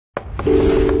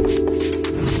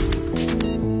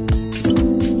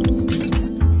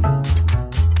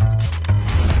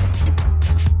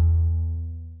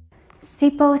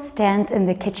Sipo stands in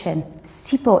the kitchen.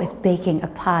 Sipo is baking a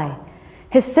pie.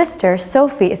 His sister,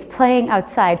 Sophie, is playing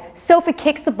outside. Sophie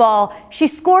kicks the ball. She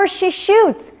scores, she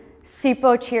shoots.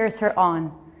 Sipo cheers her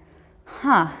on.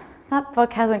 That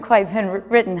book hasn't quite been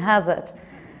written, has it?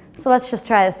 So let's just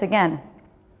try this again.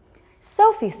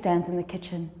 Sophie stands in the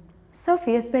kitchen.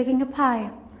 Sophie is baking a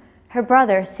pie. Her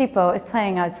brother, Sipo, is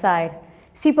playing outside.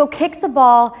 Sipo kicks the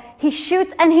ball. He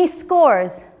shoots and he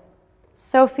scores.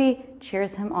 Sophie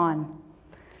cheers him on.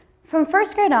 From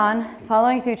first grade on,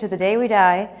 following through to the day we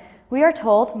die, we are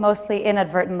told, mostly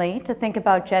inadvertently, to think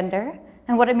about gender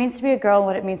and what it means to be a girl and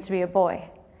what it means to be a boy.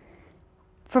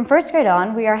 From first grade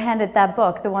on, we are handed that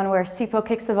book, the one where Sipo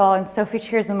kicks the ball and Sophie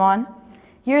cheers him on.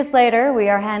 Years later, we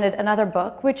are handed another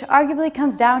book, which arguably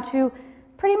comes down to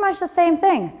pretty much the same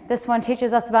thing. This one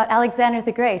teaches us about Alexander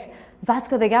the Great,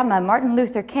 Vasco da Gama, Martin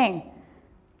Luther King.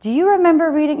 Do you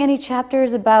remember reading any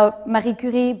chapters about Marie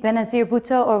Curie, Benazir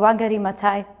Bhutto, or Wangari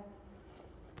Maathai?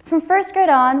 From first grade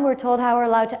on, we're told how we're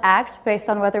allowed to act based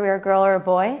on whether we are a girl or a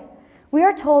boy. We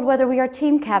are told whether we are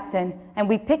team captain and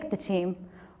we pick the team,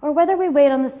 or whether we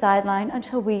wait on the sideline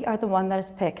until we are the one that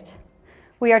is picked.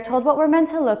 We are told what we're meant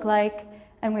to look like,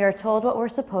 and we are told what we're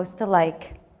supposed to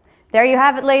like. There you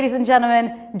have it, ladies and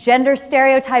gentlemen. Gender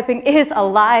stereotyping is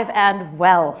alive and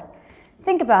well.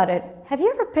 Think about it. Have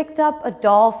you ever picked up a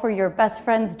doll for your best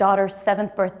friend's daughter's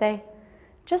 7th birthday?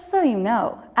 Just so you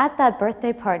know, at that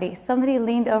birthday party, somebody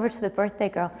leaned over to the birthday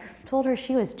girl, told her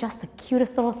she was just the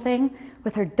cutest little thing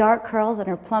with her dark curls and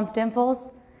her plump dimples.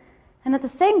 And at the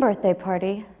same birthday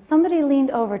party, somebody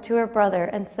leaned over to her brother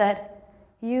and said,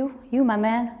 you, my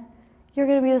man, you're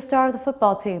going to be the star of the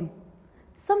football team.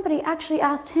 Somebody actually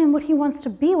asked him what he wants to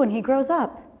be when he grows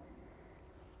up.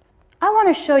 I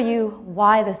want to show you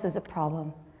why this is a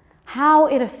problem, how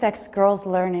it affects girls'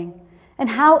 learning, and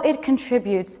how it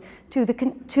contributes to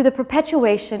the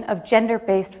perpetuation of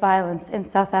gender-based violence in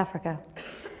South Africa.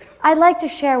 I'd like to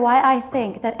share why I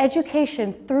think that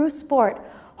education through sport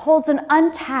holds an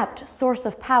untapped source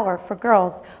of power for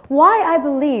girls, why I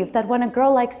believe that when a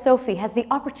girl like Sophie has the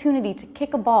opportunity to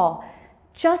kick a ball,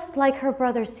 just like her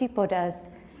brother Sipo does,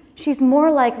 she's more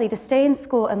likely to stay in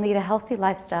school and lead a healthy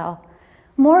lifestyle,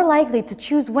 more likely to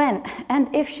choose when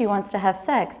and if she wants to have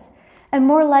sex, and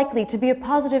more likely to be a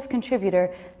positive contributor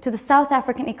to the South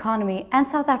African economy and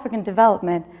South African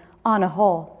development on a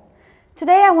whole.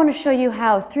 Today I want to show you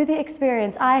how, through the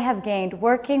experience I have gained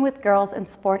working with girls in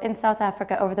sport in South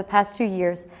Africa over the past 2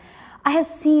 years, I have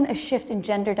seen a shift in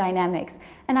gender dynamics,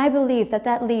 and I believe that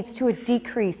that leads to a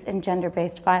decrease in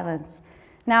gender-based violence.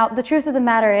 Now, the truth of the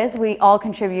matter is we all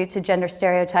contribute to gender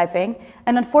stereotyping,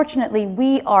 and unfortunately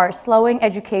we are slowing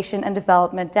education and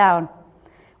development down.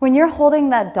 When you're holding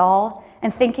that doll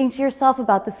and thinking to yourself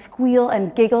about the squeal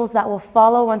and giggles that will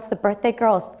follow once the birthday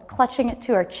girl is clutching it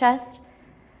to her chest,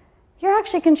 you're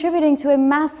actually contributing to a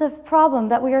massive problem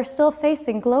that we are still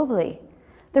facing globally,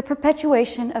 the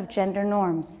perpetuation of gender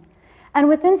norms. And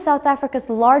within South Africa's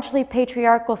largely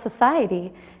patriarchal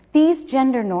society, these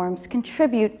gender norms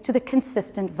contribute to the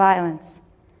consistent violence.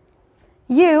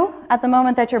 You, at the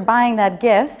moment that you're buying that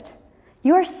gift,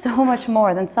 you are so much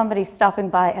more than somebody stopping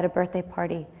by at a birthday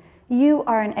party. You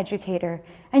are an educator,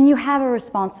 and you have a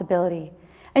responsibility.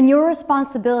 And your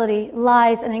responsibility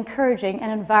lies in encouraging an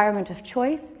environment of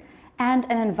choice and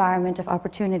an environment of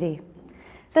opportunity.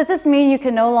 Does this mean you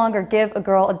can no longer give a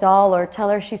girl a doll or tell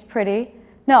her she's pretty?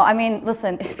 No, I mean,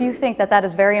 listen, if you think that that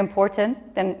is very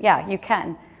important, then yeah, you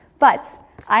can. But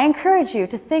I encourage you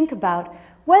to think about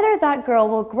whether that girl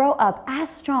will grow up as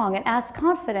strong and as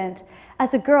confident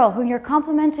as a girl who you're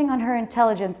complimenting on her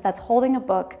intelligence that's holding a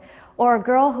book, or a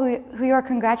girl who you're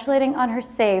congratulating on her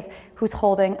save who's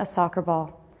holding a soccer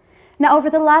ball. Now,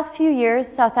 over the last few years,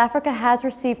 South Africa has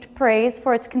received praise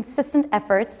for its consistent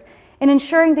efforts in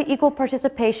ensuring the equal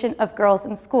participation of girls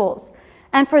in schools.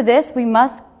 And for this, we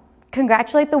must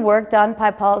congratulate the work done by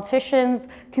politicians,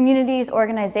 communities,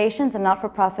 organizations, and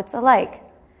not-for-profits alike.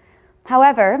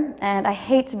 However, and I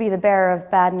hate to be the bearer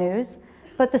of bad news,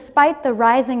 but despite the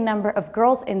rising number of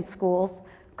girls in schools,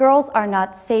 girls are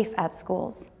not safe at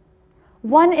schools.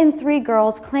 1 in 3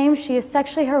 girls claim she is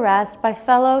sexually harassed by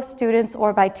fellow students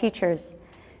or by teachers.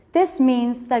 This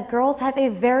means that girls have a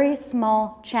very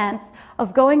small chance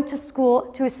of going to school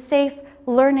to a safe,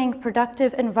 learning,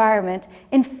 productive environment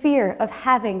in fear of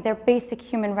having their basic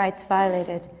human rights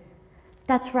violated.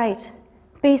 That's right,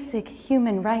 basic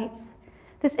human rights.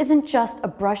 This isn't just a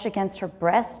brush against her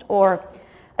breast or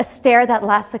a stare that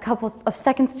lasts a couple of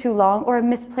seconds too long or a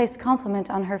misplaced compliment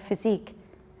on her physique.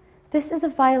 This is a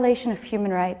violation of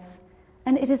human rights,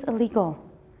 and it is illegal.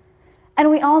 And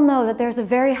we all know that there's a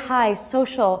very high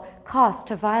social cost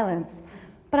to violence.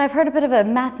 But I've heard a bit of a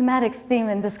mathematics theme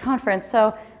in this conference,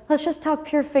 so let's just talk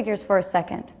pure figures for a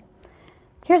second.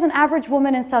 Here's an average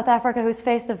woman in South Africa who's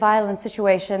faced a violent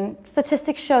situation.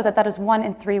 Statistics show that that is 1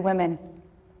 in 3 women.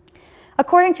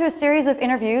 According to a series of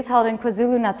interviews held in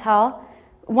KwaZulu-Natal,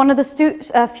 one of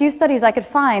the few studies I could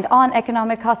find on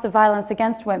economic cost of violence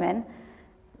against women,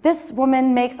 this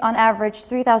woman makes on average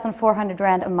 3,400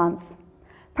 Rand a month.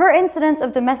 Per incidence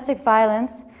of domestic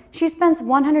violence, she spends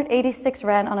 186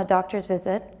 Rand on a doctor's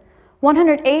visit,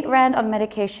 108 Rand on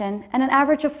medication, and an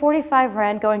average of 45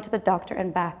 Rand going to the doctor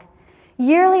and back.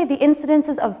 Yearly, the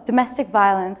incidences of domestic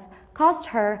violence cost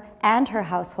her and her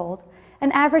household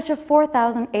an average of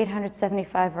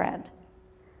 4,875 Rand.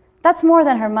 That's more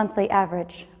than her monthly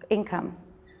average income.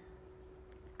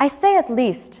 I say at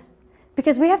least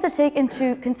because we have to take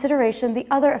into consideration the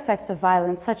other effects of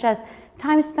violence, such as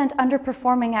time spent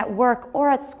underperforming at work or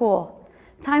at school,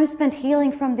 time spent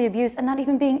healing from the abuse and not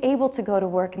even being able to go to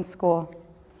work and school.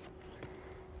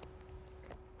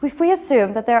 If we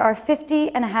assume that there are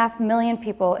 50.5 million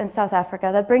people in South Africa,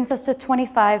 that brings us to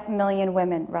 25 million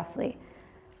women, roughly.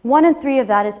 1 in 3 of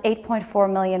that is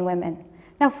 8.4 million women.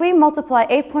 Now, if we multiply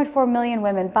 8.4 million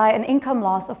women by an income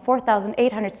loss of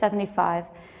 4,875,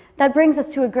 that brings us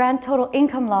to a grand total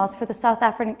income loss for the South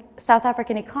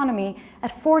African economy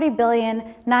at 40.9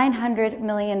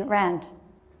 billion Rand.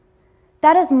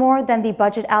 That is more than the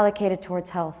budget allocated towards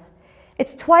health.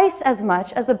 It's twice as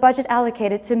much as the budget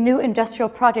allocated to new industrial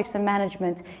projects and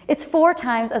management. It's 4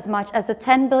 times as much as the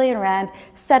 10 billion Rand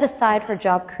set aside for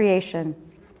job creation.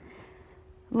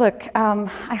 Look,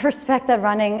 I respect that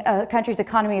running a country's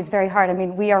economy is very hard. I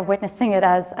mean, we are witnessing it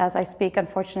as I speak,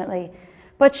 unfortunately.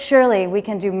 But surely we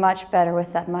can do much better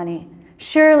with that money.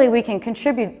 Surely we can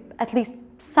contribute at least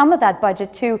some of that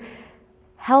budget to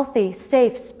healthy,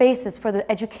 safe spaces for the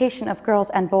education of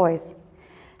girls and boys.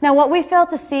 Now, what we fail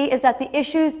to see is that the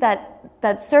issues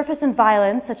that surface in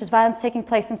violence, such as violence taking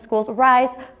place in schools,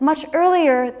 rise much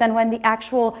earlier than when the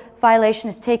actual violation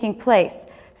is taking place.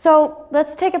 So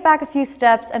let's take it back a few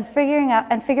steps and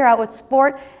figure out what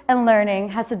sport and learning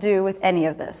has to do with any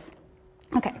of this.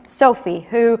 Okay, Sophie,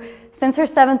 who since her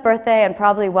 7th birthday and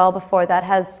probably well before that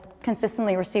has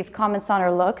consistently received comments on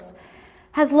her looks,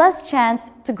 has less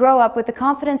chance to grow up with the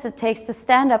confidence it takes to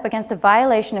stand up against a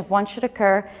violation if one should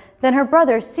occur than her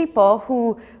brother Sipho,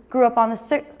 who grew up on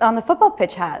the football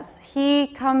pitch has. He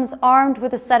comes armed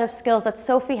with a set of skills that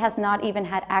Sophie has not even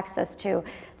had access to.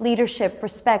 Leadership,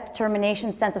 respect,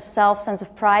 determination, sense of self, sense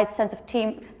of pride, sense of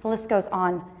team, the list goes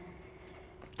on.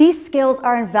 These skills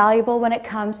are invaluable when it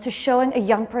comes to showing a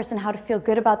young person how to feel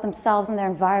good about themselves and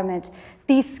their environment.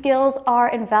 These skills are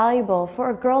invaluable for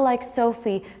a girl like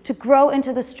Sophie to grow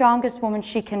into the strongest woman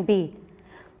she can be.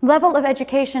 Level of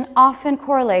education often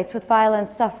correlates with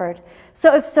violence suffered.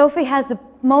 So if Sophie has the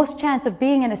most chance of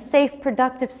being in a safe,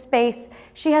 productive space,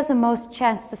 she has the most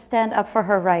chance to stand up for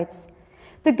her rights.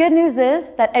 The good news is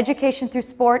that education through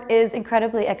sport is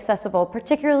incredibly accessible,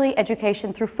 particularly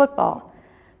education through football.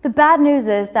 The bad news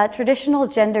is that traditional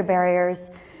gender barriers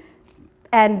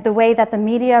and the way that the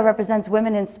media represents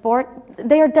women in sport,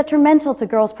 they are detrimental to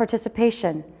girls'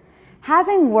 participation.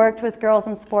 Having worked with girls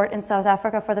in sport in South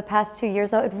Africa for the past 2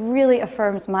 years, though, it really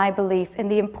affirms my belief in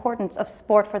the importance of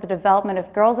sport for the development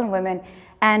of girls and women,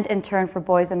 and in turn for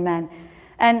boys and men.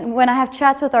 And when I have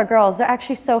chats with our girls, they're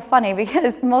actually so funny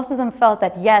because most of them felt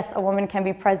that yes, a woman can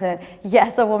be president,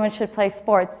 yes, a woman should play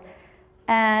sports.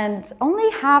 And only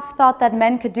half thought that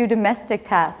men could do domestic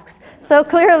tasks. So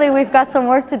clearly we've got some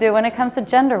work to do when it comes to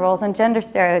gender roles and gender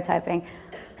stereotyping.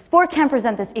 Sport can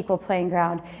present this equal playing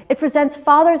ground. It presents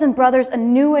fathers and brothers a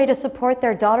new way to support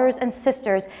their daughters and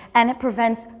sisters, and it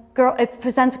presents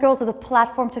girls with a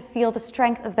platform to feel the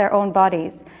strength of their own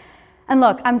bodies. And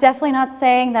look, I'm definitely not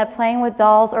saying that playing with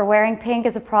dolls or wearing pink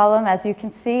is a problem. As you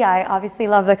can see, I obviously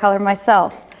love the color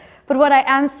myself. But what I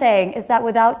am saying is that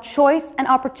without choice and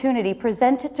opportunity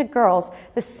presented to girls,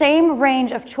 the same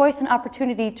range of choice and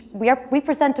opportunity we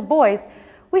present to boys,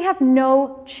 we have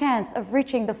no chance of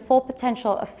reaching the full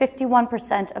potential of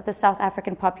 51% of the South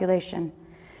African population.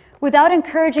 Without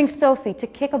encouraging Sophie to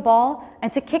kick a ball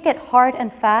and to kick it hard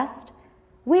and fast,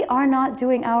 we are not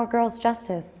doing our girls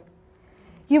justice.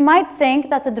 You might think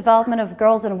that the development of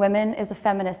girls and women is a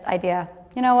feminist idea.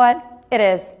 You know what? It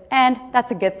is, and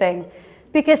that's a good thing.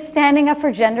 Because standing up for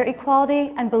gender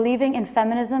equality and believing in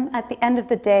feminism at the end of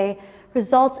the day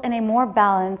results in a more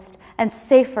balanced and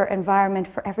safer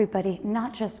environment for everybody,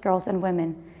 not just girls and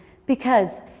women.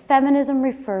 Because feminism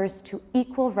refers to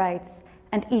equal rights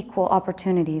and equal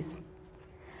opportunities.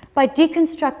 By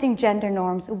deconstructing gender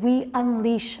norms, we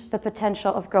unleash the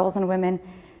potential of girls and women,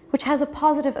 which has a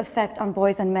positive effect on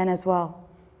boys and men as well.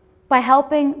 By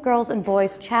helping girls and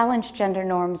boys challenge gender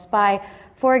norms, by,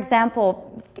 for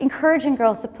example, encouraging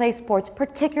girls to play sports,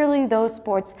 particularly those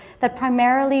sports that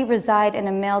primarily reside in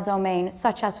a male domain,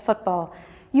 such as football,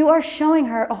 you are showing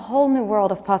her a whole new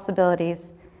world of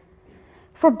possibilities.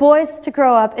 For boys to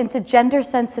grow up into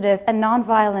gender-sensitive and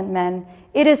nonviolent men,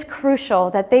 it is crucial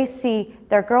that they see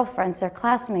their girlfriends, their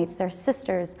classmates, their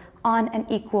sisters on an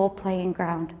equal playing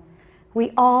ground.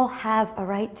 We all have a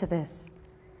right to this.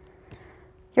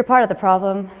 You're part of the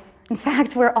problem. In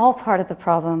fact, we're all part of the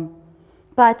problem.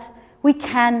 But we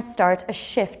can start a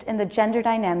shift in the gender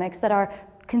dynamics that are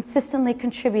consistently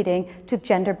contributing to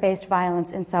gender-based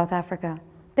violence in South Africa.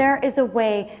 There is a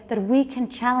way that we can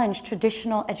challenge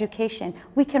traditional education.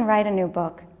 We can write a new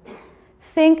book.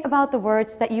 Think about the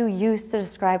words that you use to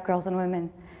describe girls and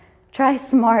women. Try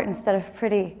smart instead of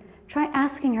pretty. Try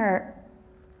asking her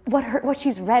what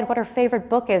she's read, what her favorite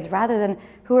book is, rather than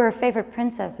who her favorite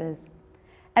princess is.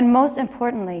 And most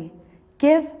importantly,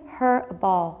 give her a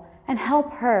ball and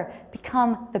help her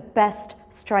become the best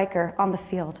striker on the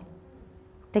field.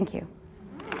 Thank you.